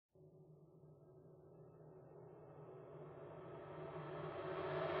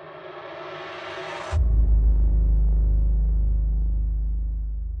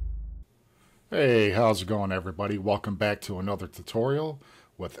Hey, how's it going, everybody? Welcome back to another tutorial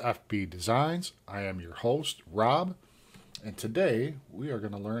with FB Designs. I am your host, Rob, and today we are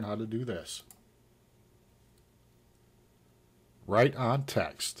going to learn how to do this. Write on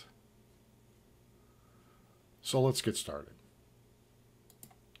text. So let's get started.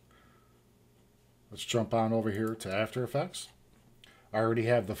 Let's jump on over here to After Effects. I already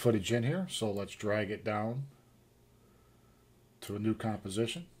have the footage in here, so let's drag it down to a new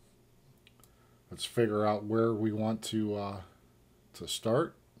composition. Let's figure out where we want to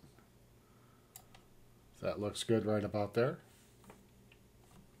start. That looks good right about there.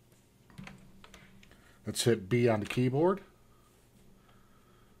 Let's hit B on the keyboard.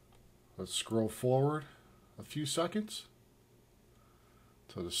 Let's scroll forward a few seconds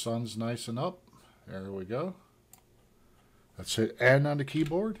till the sun's nice and up. There we go. Let's hit N on the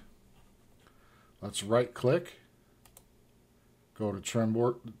keyboard. Let's right click. Go to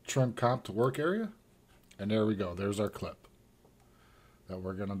trim comp to work area. And there we go. There's our clip that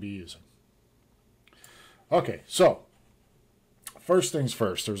we're going to be using. Okay, so first things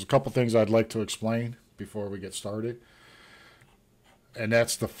first. There's a couple things I'd like to explain before we get started. And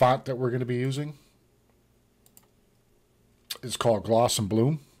that's the font that we're going to be using. It's called Gloss and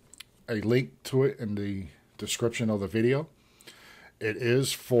Bloom. A link to it in the description of the video. It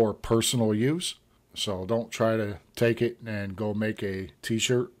is for personal use. So don't try to take it and go make a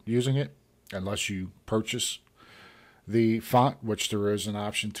t-shirt using it unless you purchase the font, which there is an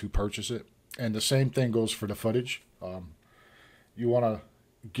option to purchase it. And the same thing goes for the footage. You want to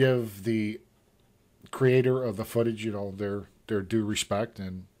give the creator of the footage, their due respect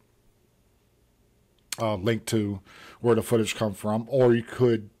and link to where the footage come from, or you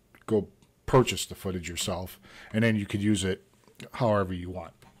could go purchase the footage yourself, and then you could use it however you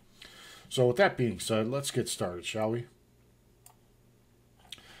want. So with that being said, let's get started, shall we?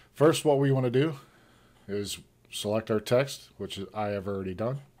 First, what we want to do is select our text, which I have already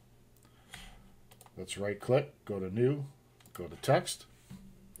done. Let's right click, go to New, go to Text.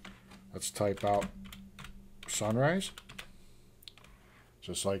 Let's type out sunrise,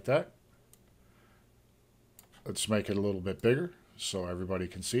 just like that. Let's make it a little bit bigger so everybody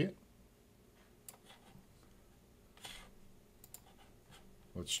can see it.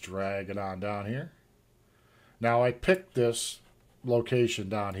 Let's drag it on down here. Now I picked this location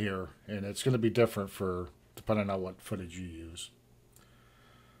down here, and it's going to be different for depending on what footage you use.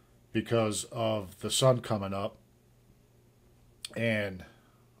 Because of the sun coming up and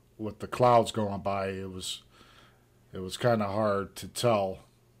with the clouds going by, it was kind of hard to tell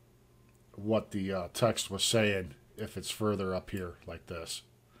what the text was saying if it's further up here like this.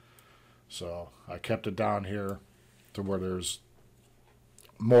 So I kept it down here to where there's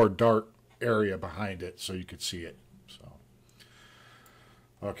more dark area behind it so you could see it. So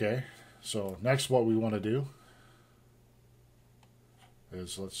okay, so next what we want to do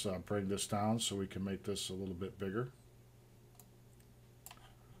is let's bring this down so we can make this a little bit bigger.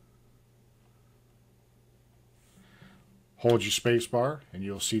 Hold your space bar and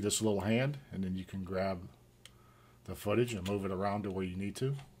you'll see this little hand, and then you can grab the footage and move it around to where you need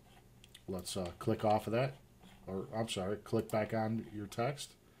to. Let's click off of that. Or I'm sorry, click back on your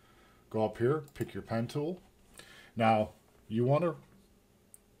text. Go up here, pick your pen tool. Now, you want to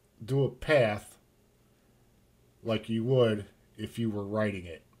do a path like you would if you were writing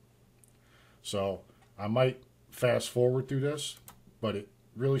it. So, I might fast forward through this, but it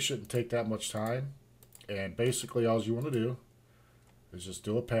really shouldn't take that much time. And basically, all you want to do is just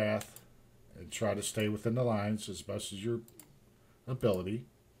do a path and try to stay within the lines as best as your ability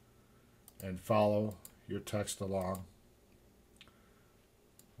and follow your text along.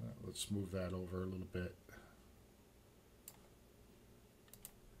 Let's move that over a little bit.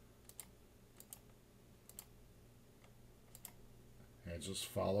 And just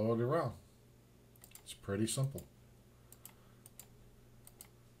follow it around. It's pretty simple.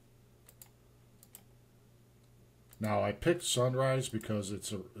 Now I picked Sunrise because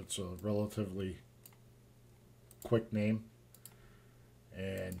it's a relatively quick name,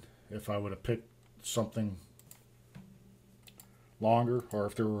 and if I would have picked something longer, or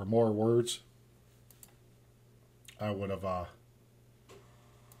if there were more words, I would have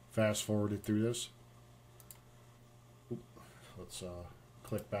fast forwarded through this. Let's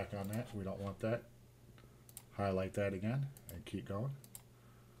click back on that. We don't want that. Highlight that again and keep going.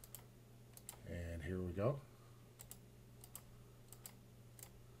 And here we go.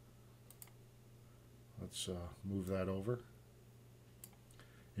 Let's move that over.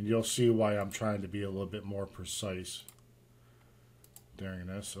 And you'll see why I'm trying to be a little bit more precise during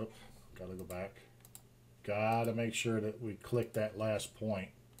this. Oh, gotta go back. Gotta make sure that we click that last point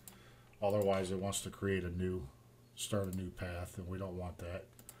Otherwise, it wants to create start a new path, and we don't want that.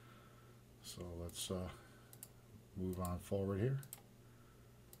 So let's move on forward here.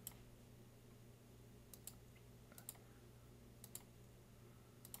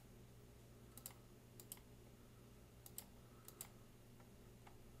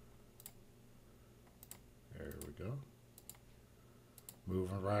 There we go.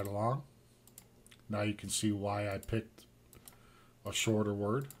 Moving right along. Now you can see why I picked a shorter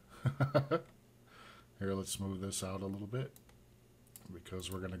word. Here, let's move this out a little bit,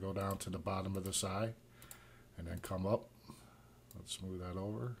 because we're going to go down to the bottom of this eye and then come up. Let's move that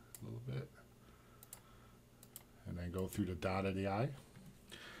over a little bit. And then go through the dot of the eye.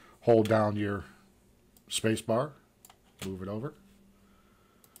 Hold down your space bar, move it over,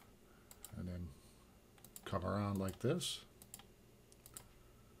 and then come around like this.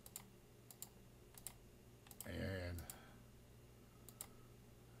 And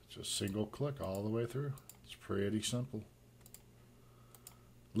just single click all the way through. It's pretty simple.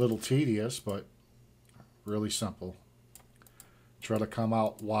 Little tedious, but really simple. Try to come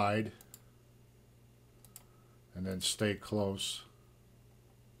out wide and then stay close.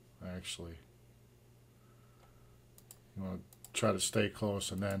 Actually, you want to try to stay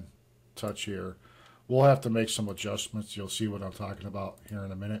close and then touch here. We'll have to make some adjustments. You'll see what I'm talking about here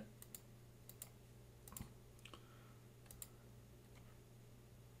in a minute.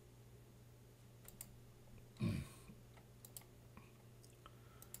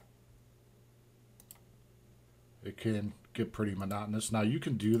 It can get pretty monotonous. Now you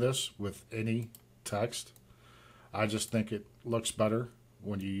can do this with any text. I just think it looks better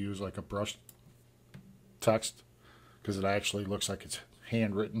when you use like a brush text, because it actually looks like it's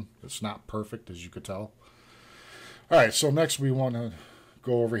handwritten. It's not perfect, as you could tell. All right, so next we want to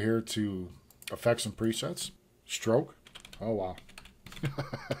go over here to effects and presets. Stroke. Oh wow.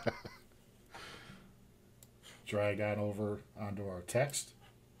 Drag on over onto our text.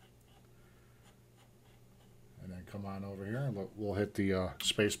 And then come on over here and we'll hit the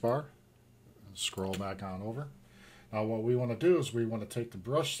space bar and scroll back on over. Now what we want to do is we want to take the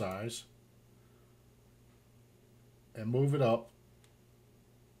brush size and move it up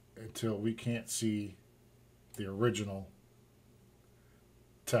until we can't see the original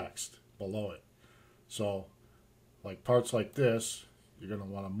text below it. So like parts like this, you're going to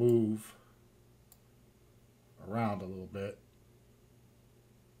want to move around a little bit.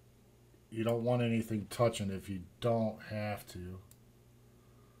 You don't want anything touching if you don't have to.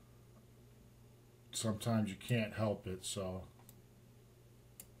 Sometimes you can't help it, so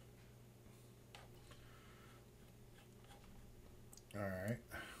alright,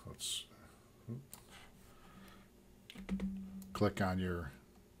 let's click on your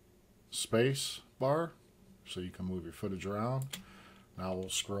space bar so you can move your footage around. Now we'll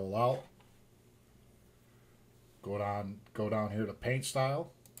scroll out, go down here to paint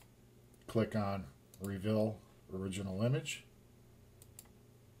style. Click on Reveal Original Image.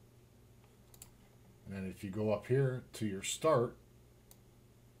 And then if you go up here to your start,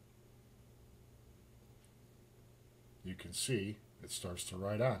 you can see it starts to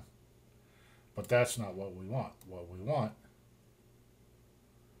write on. But that's not what we want. What we want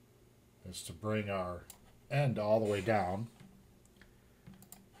is to bring our end all the way down,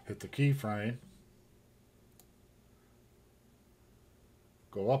 hit the keyframe,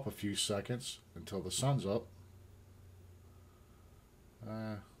 go up a few seconds until the sun's up.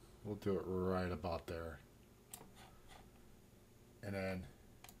 We'll do it right about there. And then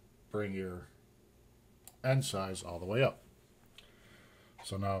bring your end size all the way up.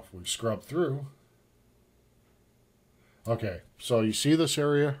 So now if we scrub through, okay, so you see this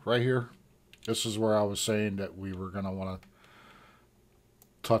area right here? This is where I was saying that we were going to want to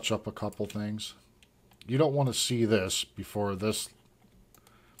touch up a couple things. You don't want to see this before this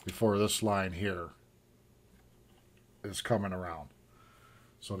line here is coming around.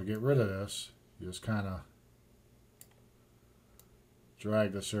 So to get rid of this, you just kind of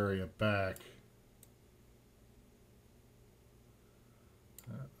drag this area back.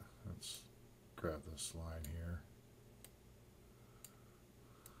 Let's grab this line here.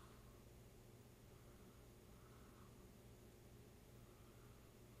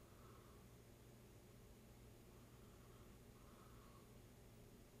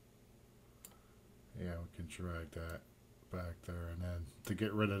 Yeah, we can drag that back there, and then to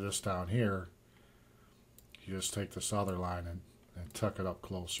get rid of this down here, you just take this other line and tuck it up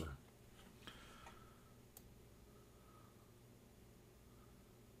closer.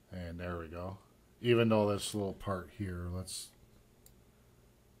 And there we go. Even though this little part here, let's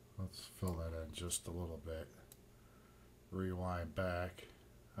fill that in just a little bit. Rewind back.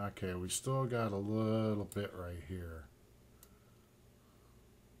 Okay, we still got a little bit right here.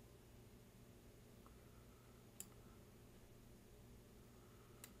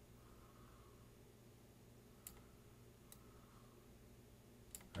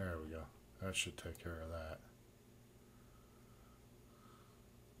 There we go. That should take care of that.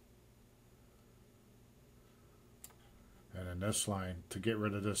 And in this line, to get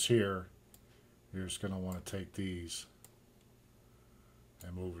rid of this here, you're just going to want to take these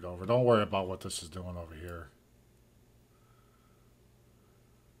and move it over. Don't worry about what this is doing over here,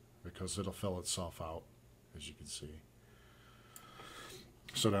 because it'll fill itself out, as you can see.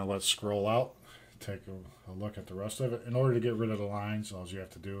 So now let's scroll out, take a look at the rest of it. In order to get rid of the lines, all you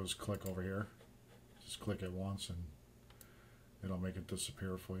have to do is click over here. Just click it once and it'll make it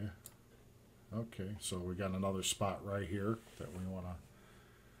disappear for you. Okay, so we got another spot right here that we want to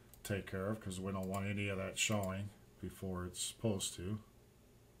take care of, because we don't want any of that showing before it's supposed to.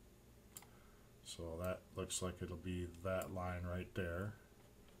 So that looks like it'll be that line right there.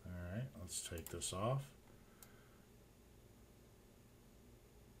 Alright, let's take this off.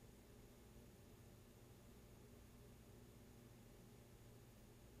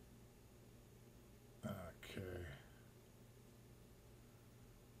 Okay.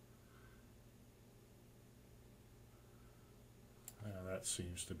 That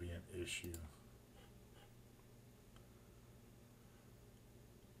seems to be an issue.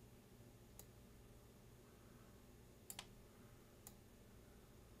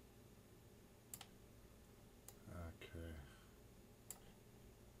 Okay.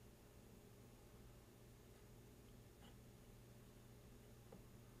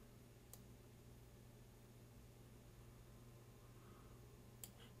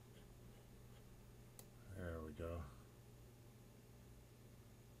 There we go.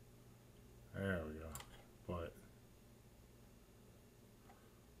 There we go. But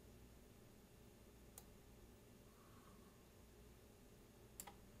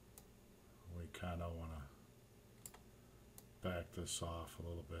we kind of want to back this off a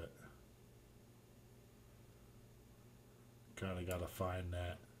little bit. Kind of got to find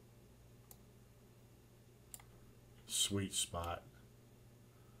that sweet spot.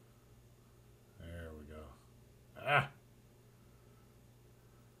 There we go. Ah!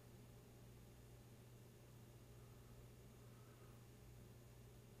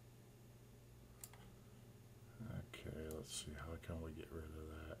 Okay, let's see, how can we get rid of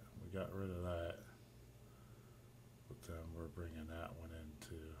that? We got rid of that, but then we're bringing that one in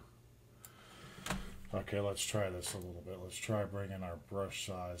too. Okay, let's try this a little bit. Let's try bringing our brush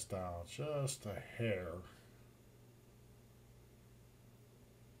size down just a hair.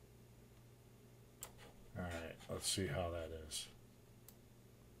 Alright, let's see how that is.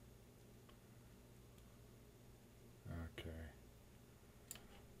 Okay.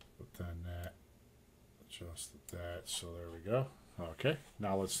 But then that, adjust that, so there we go. Okay,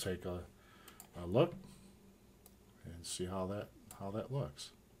 now let's take a look and see how that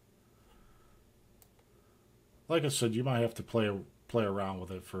looks. Like I said, you might have to play around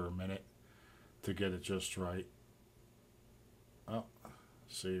with it for a minute to get it just right. Oh,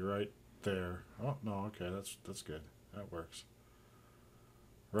 see right there. Oh no, okay, that's good. That works.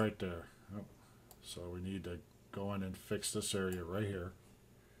 Right there. Oh, so we need to go in and fix this area right here.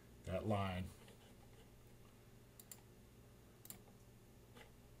 That line.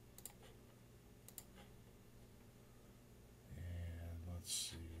 And let's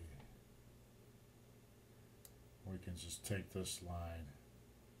see. We can just take this line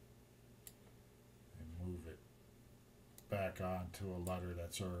and move it back onto a letter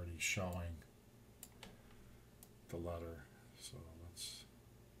that's already showing the letter. So let's,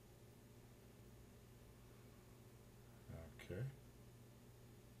 okay.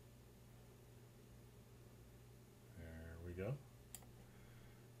 There we go.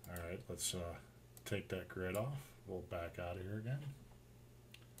 Alright, let's take that grid off. We'll back out of here again.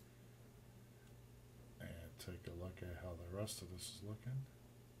 And take a look at how the rest of this is looking.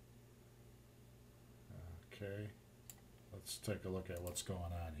 Okay. Let's take a look at what's going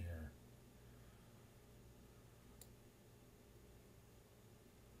on here.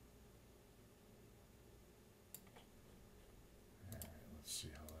 Alright, let's see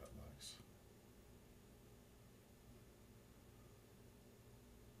how that looks.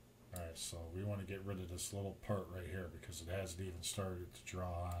 Alright, so we want to get rid of this little part right here because it hasn't even started to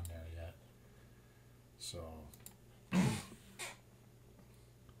draw on there yet. So,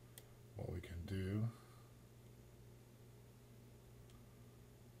 what we can do,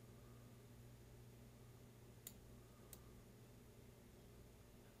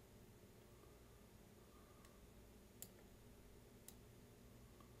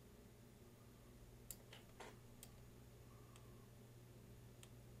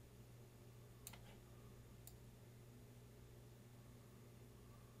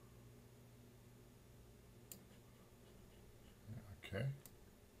 Okay.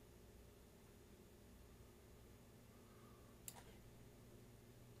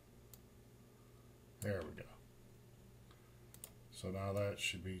 There we go. So now that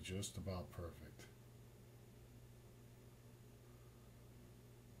should be just about perfect.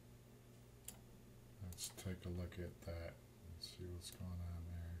 Let's take a look at that and see what's going on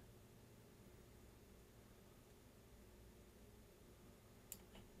there.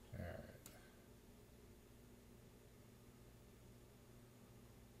 All right.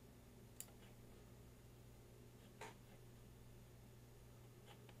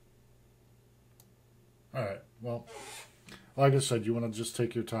 All right. Well, like I said, you want to just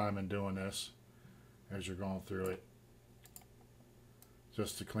take your time in doing this as you're going through it,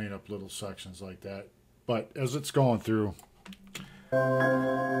 just to clean up little sections like that. But as it's going through,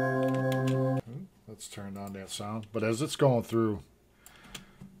 let's turn on that sound. But as it's going through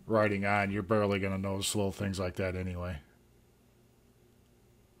writing on, you're barely going to notice little things like that anyway.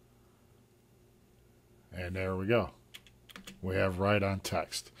 And there we go. We have write on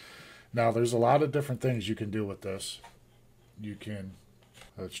text. Now, there's a lot of different things you can do with this. You can,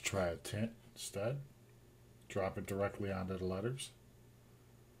 let's try a tint instead. Drop it directly onto the letters.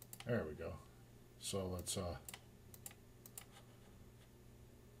 There we go. So let's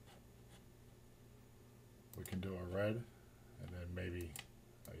we can do a red and then maybe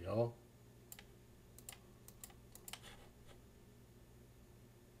a yellow.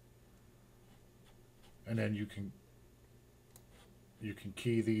 And then you can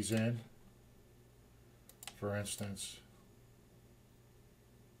key these in. For instance,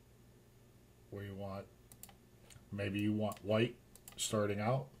 where you want, maybe you want white starting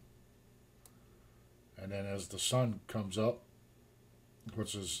out, and then as the sun comes up,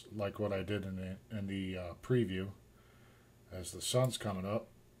 which is like what I did in the preview, as the sun's coming up,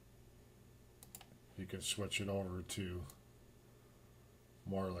 you can switch it over to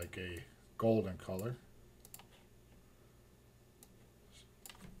more like a golden color.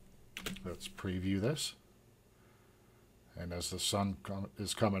 Let's preview this. And as the sun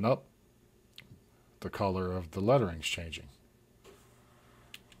is coming up, the color of the lettering is changing.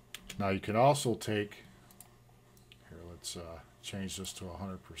 Now you can also take, here let's change this to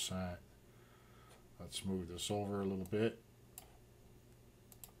 100%. Let's move this over a little bit.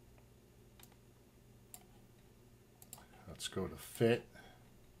 Let's go to fit.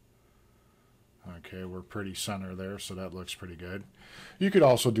 Okay, we're pretty center there, so that looks pretty good. You could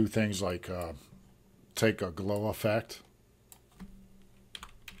also do things like take a glow effect.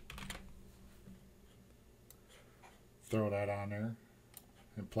 Throw that on there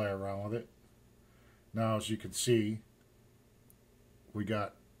and play around with it. Now, as you can see, we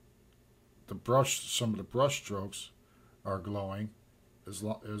got the brush, some of the brush strokes are glowing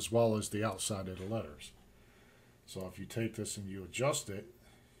as well as the outside of the letters. So if you take this and you adjust it,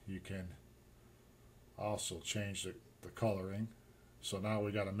 you can also change the coloring. So now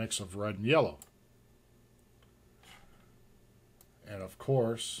we got a mix of red and yellow. And of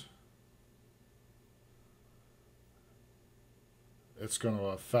course, it's going to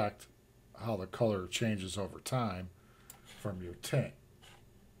affect how the color changes over time from your tint.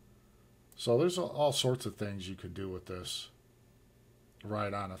 So there's all sorts of things you could do with this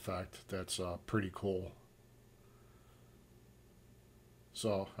write-on effect that's pretty cool.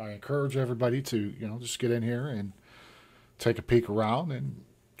 So I encourage everybody to, just get in here and take a peek around and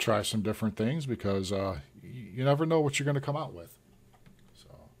try some different things, because you never know what you're going to come out with. So,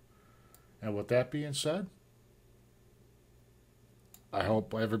 and with that being said, I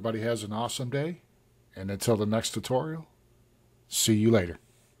hope everybody has an awesome day. And until the next tutorial, see you later.